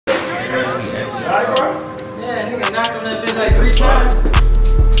like 3 times.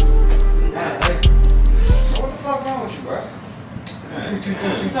 What the fuck wrong with you, bro? What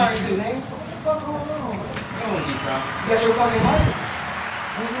you talking to, nigga? What the fuck going on? You don't need problem. You got your fucking mic?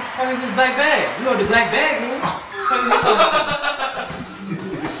 What the fuck is this black bag? You know what the black bag means?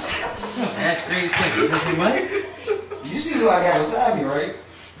 That's crazy. You see who I got beside me, right?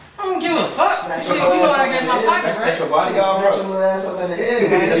 I don't give a fuck. Snatch Shit, you your know what ass I got in my up in the pocket, head. right? your body, Y'all snatch your little ass up in the head,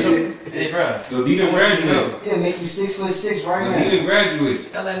 man. Hey, bro. Yo, D done graduated. Yeah, make you 6'6" right D now. done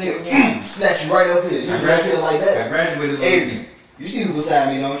graduated. Tell that nigga again. Snatch you right up here. You I right here like I that. graduated a Hey, little. you see who beside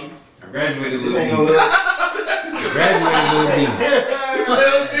me, don't you? I graduated a This little. ain't no D. little. Graduated a little. D.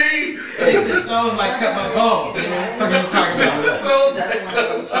 Lil D. Hey, This song might cut my bone. Fuck you talking about?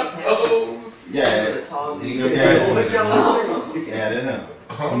 yeah. The tall D dude. done graduated. Yeah, that's him.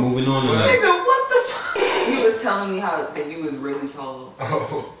 I'm moving on to that. Nigga, what the fuck? He was telling me how that he was really tall.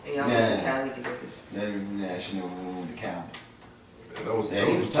 Oh, And y'all Yeah. was in Cali together. That national room to count. that was Yeah,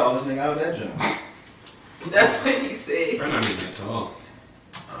 he was the tallest nigga out of that joint. That's what he said. I'm not even tall.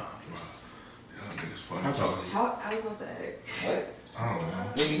 Y'all niggas funny. How tall? How I was about to ask. What? I don't know.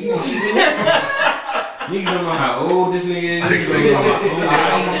 Niggas don't know how old this nigga is. I'm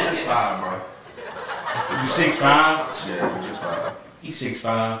 6'5", bro. You 6'5"? Yeah, I'm 6'5". He's 6'5". I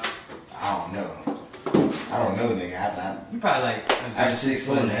don't know. I don't know, nigga. You probably like. I'm 6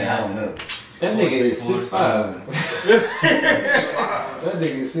 foot, nigga. I don't know. That nigga is 6'5". 6'5". That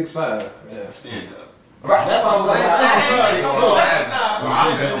nigga is 6'5". Yeah. Stand up. That's why I was like,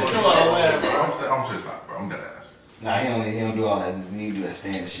 I'm 6'5", bro. I'm dead ass. nah, he don't do all that. He do that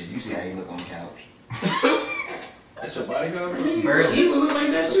standing shit. You see how he look on the couch. That's your bodyguard, bro? Barely. He would look like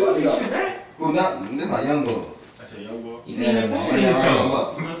that too if he sit back. Well, not this my young boy. That's a young boy. You Yeah, can't man. What are you I ran him talking up.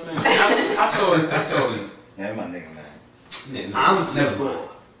 about? You know what I'm saying? I told him. Yeah, my nigga, man. I'm 6 foot.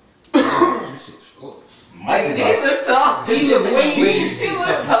 I'm 6'4". Mike is He like, look tall. he look way. He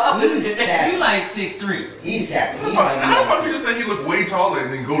look tall. He's You capping. like 6'3". He's capping. He How might the fuck be you like just say he look way taller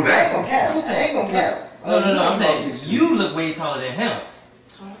and then go I ain't down? gonna cap. I ain't gonna cap. No, I'm saying 6'2". you look way taller than him.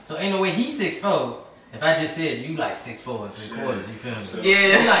 So ain't no way he's 6'4". If I just said you like 6'4" and 3/4, you feel me?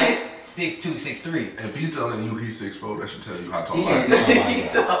 Yeah. You like 6'2", 6'3". If he's telling you he's 6'4", that should tell you how tall He I can't am. do it He's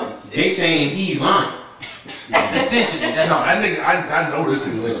like that. tall. They saying he's lying. Essentially, that's No, all. that nigga, I know this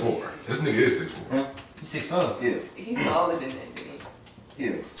nigga 6'4". This nigga is 6'4". He's 6'4". Yeah, He's taller than that nigga.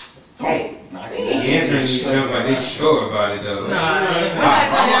 yeah. Hey, nah, He answering these jokes like they sure about it though. Nah, when last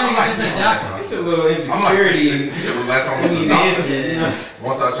time y'all niggas been to the doctor? It's a little I'm like, insecurity you should relax on in the these doctor. answers. You know?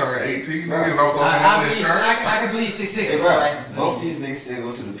 Once I turn 18, nigga, and I was on I my believe, insurance. I can believe 6'6". Hey, bro, both these niggas still go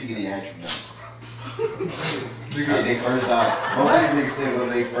to the pediatric doctor. Like Nigga, they first doctor. Both these niggas still go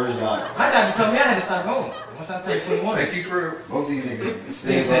to their first doctor. My doctor told me I had to start going once I turned 21. hey, Keith-Real. Both these niggas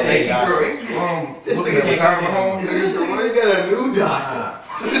still Nigga go said, to Hey, their doctor. Keith-Real, ain't you looking at retirement home, nigga? Somebody's got a new doctor.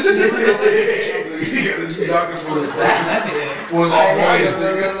 He got a new doctor for his was all white,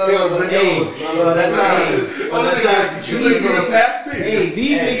 nigga. You live in a past nigga. Hey,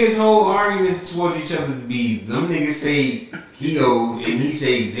 these niggas hold arguments towards each other to be them niggas say he old and he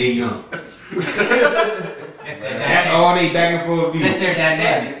say they young. That's all they back and forth be. That's their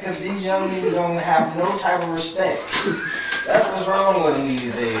dynamic. Because these young niggas don't have no type of respect. That's what's wrong with them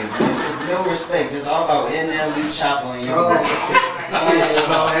these days, man. There's no respect. It's all about NLE chopper on your Oh, That's all they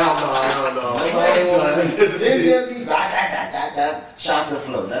want. NLE, shot to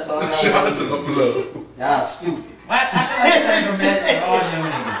flow. That's all y'all Shout out want. to the blood. Y'all stupid. I feel like it's romantic for all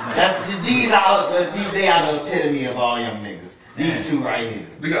young niggas. man. They are the epitome of all young niggas. These two right here.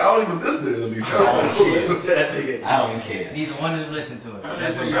 Nigga, I don't even listen to NLE I don't Chopper. care. I don't care. Neither one of them listen to it.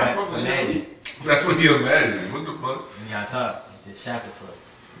 That's what y'all imagine. That's what he imagined. What the fuck? When y'all talk, it's just chapter foot.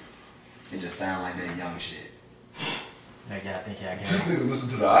 It just sound like that young shit. Like y'all think y'all This can. nigga listen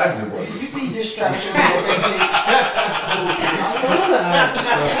to the Isley You Brothers. see, you just trying to show me what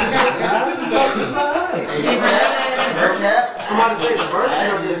Hey, bro, that I'm about to say the verse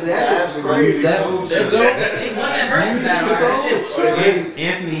That's crazy. That joke? they won that versus battle, right? Anthony They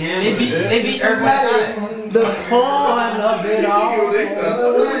Hamilton. beat Urban The point of it all.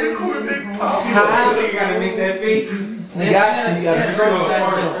 You call me Big Pop. You gotta make that face. You got to. Yeah.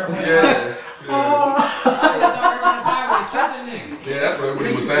 Yeah, Yeah, that's what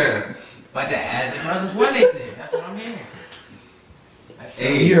everybody was saying. but the Adams brothers won, they said. That's what I'm hearing. That's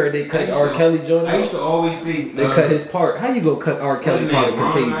Hey, You heard they cut R. Kelly joint I used out? to always think They cut his part. How you go cut R. Kelly part of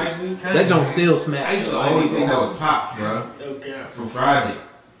Contagious? That joint still I smack. used to always think that was Pop, bro. From Friday.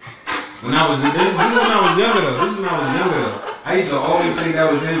 When I was this is when I was younger though. This is when I was younger though. I used to always think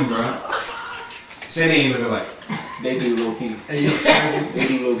that was him, bro. Say they ain't look alike. They do low key. They do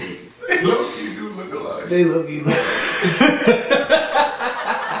low key. Look, you do look alike. They low key.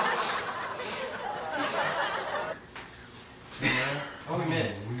 What we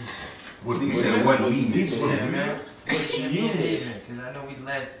missed? What he said? What we missed? Yeah, man. Me and Adrian, because I know we came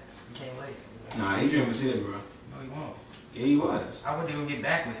late. Nah, Adrian was here, bro. No, he won't. Yeah, he was. I wouldn't even get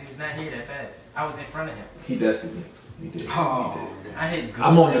backwards. He was not here that fast. I was in front of him. He definitely. He did. Oh. I hit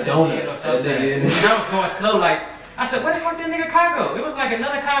I'm on the donut. And I was going slow, like, I said, where the fuck that nigga car go? It was like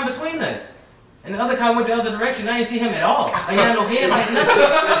another car between us. And the other car went the other direction. I didn't see him at all. Like, he had no head, like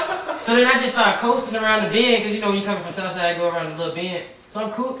nothing. So then I just started coasting around the bend, because you know when you coming from Southside, I go around the little bend. So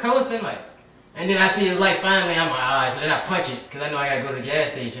I'm coasting, like, and then I see his lights finally, I'm like, alright, so then I punch it, because I know I gotta go to the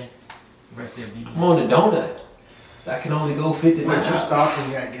gas station. I'm on the donut. I can only go 50 Wait, miles. you stopped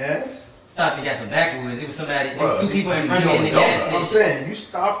and got gas? Stopped and got some backwoods. It was somebody, it was two people in front of me in the gas station. I'm saying, you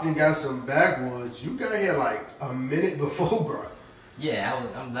stopped and got some backwoods. You got here like a minute before, bro. Yeah,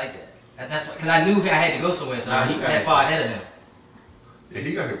 I'm like that. That's because I knew I had to go somewhere, so I was that far ahead of him. Yeah,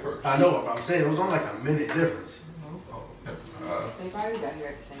 he got here first. I know, but I'm saying it was only like a minute difference. They probably got here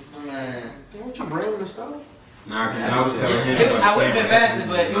at the same time. Man. Don't you bring the stuff? Nah, cause I was telling him. I would have been faster,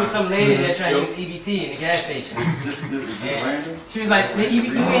 but it was some lady that tried to use EBT in the gas station. This is random. She was like, you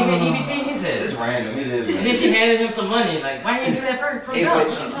ain't get EBT? He said. It's random. It is. And then she handed him some money. Like, why didn't you do that first? Hey, but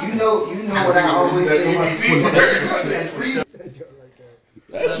you know what I always say.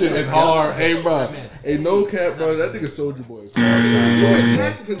 That shit is hard. Hey, bro. Hey, no cap, bro. That nigga Soulja Boy is hard.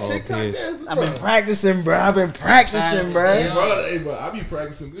 I've been practicing, bro. Hey, bro. Hey, bro. I be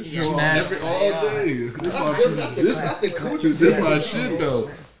practicing this shit all day. That's the culture. This my shit, though.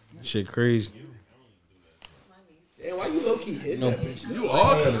 Shit crazy. Hey, why you low key hitting that bitch? You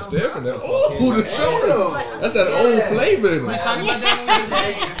all kind of staring at. Oh, the shoulder. That's that old flavor. That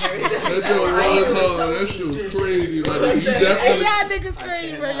shit was crazy, man. You definitely. Y'all niggas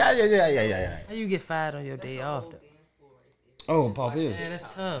crazy, bro. Yeah. How you get fired on your day off, though? Oh, Paul Pierce. Man,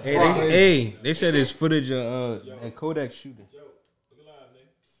 that's tough. Hey, they said there's footage of that Kodak shooting.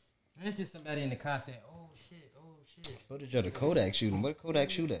 It's just somebody in the car saying, oh shit. Footage of the Kodak shooting. What did Kodak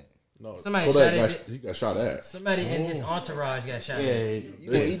shoot at? No, Somebody Kodak shot it. he got shot at. Somebody in his entourage got shot at.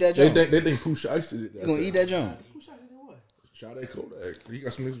 You gonna eat that joint? They think Pooh Shiesty did that. You gonna eat that joint? Shot at Kodak. He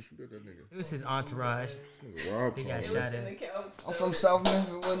got some niggas to shoot at that nigga. It was his entourage. This nigga robbed He got Paul. shot at. I'm from South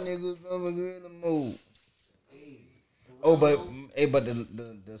Memphis. What niggas never good in the mood? Oh, but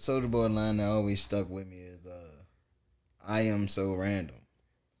the Soulja Boy line that always stuck with me is I am so random.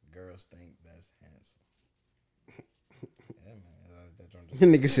 Girls think that's handsome. Yeah, man. That joint just-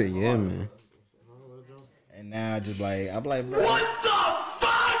 Nigga said, yeah, man. And now I just like, I'm like, bro. What the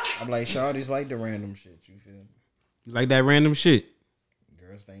fuck? I'm like, shawty's like the random shit. You feel me? You like that random shit?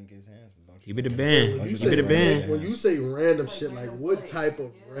 Girls think it's handsome. Don't you? Keep it a band. When you Keep it a band. When you say random shit, like what type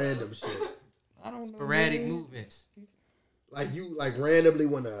of random shit? I don't know. Sporadic movements. Like you like randomly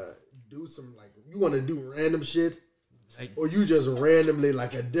want to do some like you want to do random shit, Like- or you just randomly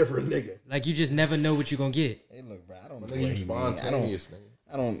like a different nigga. Like you just never know what you're gonna get. Hey, look, bro. I don't know Nigga, what you he mean. spontaneous, nigga.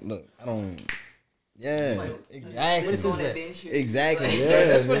 I don't. Yeah, exactly. This is it. Exactly. Yeah, Yeah,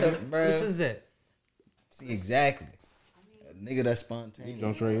 that's what nigga. the, bro. This is it. See, exactly. A nigga that's spontaneous.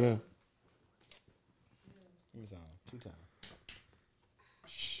 Jumps right here. Give me some. 2 times.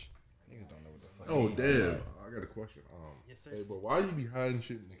 Shh. Niggas don't know what the fuck. Oh, damn. I got a question. Yes, sir. Hey, but why you be hiding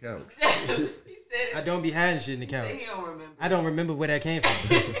shit in the couch? He said it. I don't be hiding shit in the couch. He don't remember. I don't remember where that came from.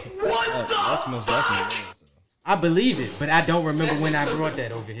 That's most definitely. I believe it, but I don't remember when I brought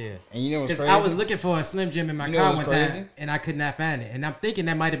that over here. And you know what's Because crazy? I was looking for a Slim Jim in my You know car what's one crazy? time, and I could not find it. And I'm thinking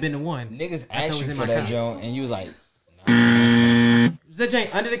that might have been the one. Niggas I thought it asked was you in for my that couch. joint, and you was like, nah, Was that Jane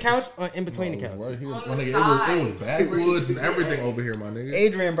under the couch or in between the couch? Right here. On My the nigga, side. it was backwoods and everything over here, my nigga.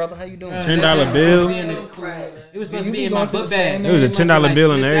 Adrian, brother, how you doing? $10 bill. It was supposed You to be be in my going to book the bag. same- It was a It $10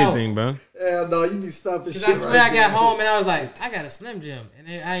 bill and everything, bro. Hell no, you be stuffing shit. Because I swear right I got there. home and I was like, I got a Slim Jim. And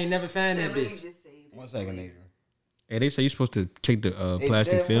then I ain't never found that Somebody bitch. just saved it. 1 second, Adrian. Hey, they say you're supposed to take the Hey,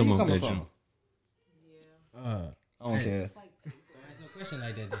 plastic Dad, where film you off coming that from? joint. I don't care. There's no question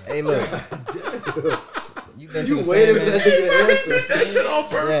like that. Though. Hey, look. You been to You the waited same for that nigga to answer. That shit on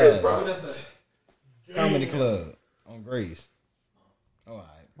purpose, bro. comedy club on Grace. All right.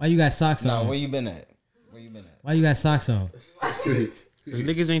 Why you got socks Nah, on? where you been at? Why you got socks on? Cause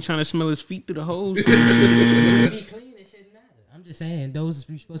niggas ain't trying to smell his feet through the holes. Feet clean and shit matter. I'm just saying, those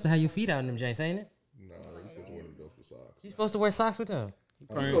you supposed to have your feet out in them janks, ain't it? Nah, you supposed to wear them for socks. You supposed to wear socks with them.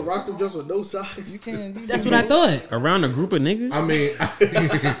 You gonna rock them just with no socks? You can't. That's what I thought. Around a group of niggas. I mean,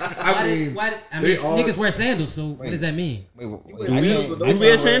 they all- niggas wear sandals, so what does that mean? Wait, I I can't- can't. You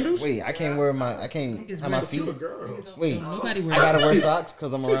wear sandals? Wait, I can't wear my. I can't have my feet. Girl. Wait, Nobody I wears. gotta wear socks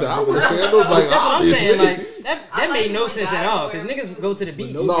because I'm He said, I around. wear sandals. Like, That's what I'm saying. Like that That made no sense at all. Cause niggas go to the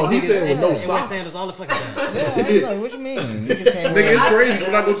beach. No, he said with no and wear socks. sandals all the fucking time. Yeah, I was like, what you mean? Niggas can't Nigga, wear it's crazy.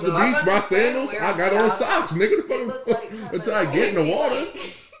 When I go to the beach, my sandals, I got on socks, nigga. Until I get in the water.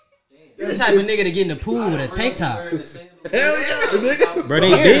 You the type of nigga to get in the pool with a tank top. Hell yeah, nigga. Bro,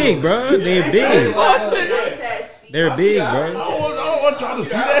 they big, bro. They big. They're big, bro. I don't want y'all to see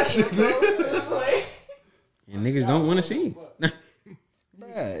that shit, nigga. And niggas don't want to see.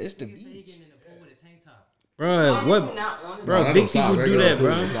 Bruh, it's the beach. Bro, what? Bro, big people do that,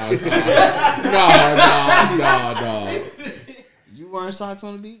 bro. Nah. You wearing socks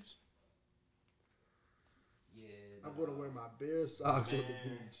on the beach? I'm gonna wear my bare socks on the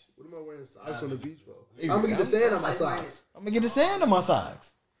beach. What am I wearing socks on the beach for? I'm gonna get the sand on my socks. I'm gonna get the sand on my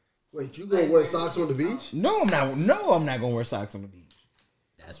socks. Wait, you gonna wear socks on the beach? No, I'm not. No, I'm not gonna wear socks on the beach.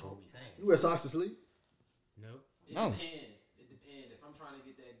 That's what we saying. You wear socks to sleep? No. No. It depends. If I'm trying to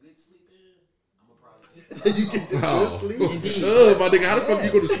get that good sleep in, I'm gonna probably take So you get the good sleep? Indeed. My nigga, how the fuck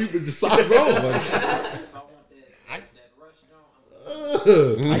you go to sleep with your socks on? If I want that rush joint,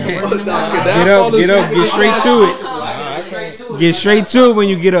 Get up, get straight to it. Get straight to it when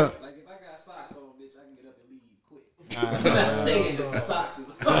you get up. like if I got socks on, bitch, I can get up and leave quick. I'm not staying if the socks is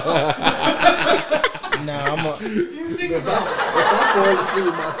Nah, I'm a. If I fall asleep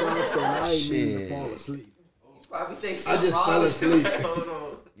with my socks on, I ain't meaning to fall asleep. I just fell asleep.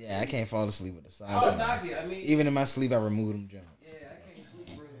 Yeah, I can't fall asleep with the socks on. Even in my sleep, I remove them jump.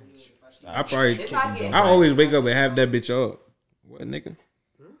 I always wake up and have that bitch up. What, nigga?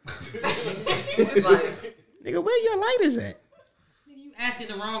 Nigga, where your lighters at? You asking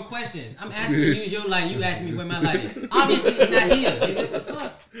the wrong questions. I'm asking you to use your light. You asking me where my light is. Obviously, it's not here. Nigga. What the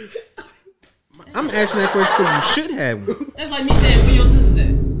fuck? I'm asking that question because you should have one. That's like me saying where your scissors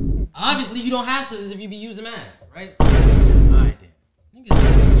at. Obviously, you don't have scissors if you be using mine, right? Alright then.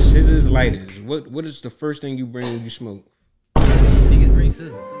 Niggas, Scissors, lighters. What is the first thing you bring when you smoke? niggas bring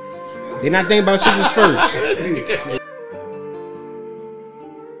scissors. They not thinking about scissors first.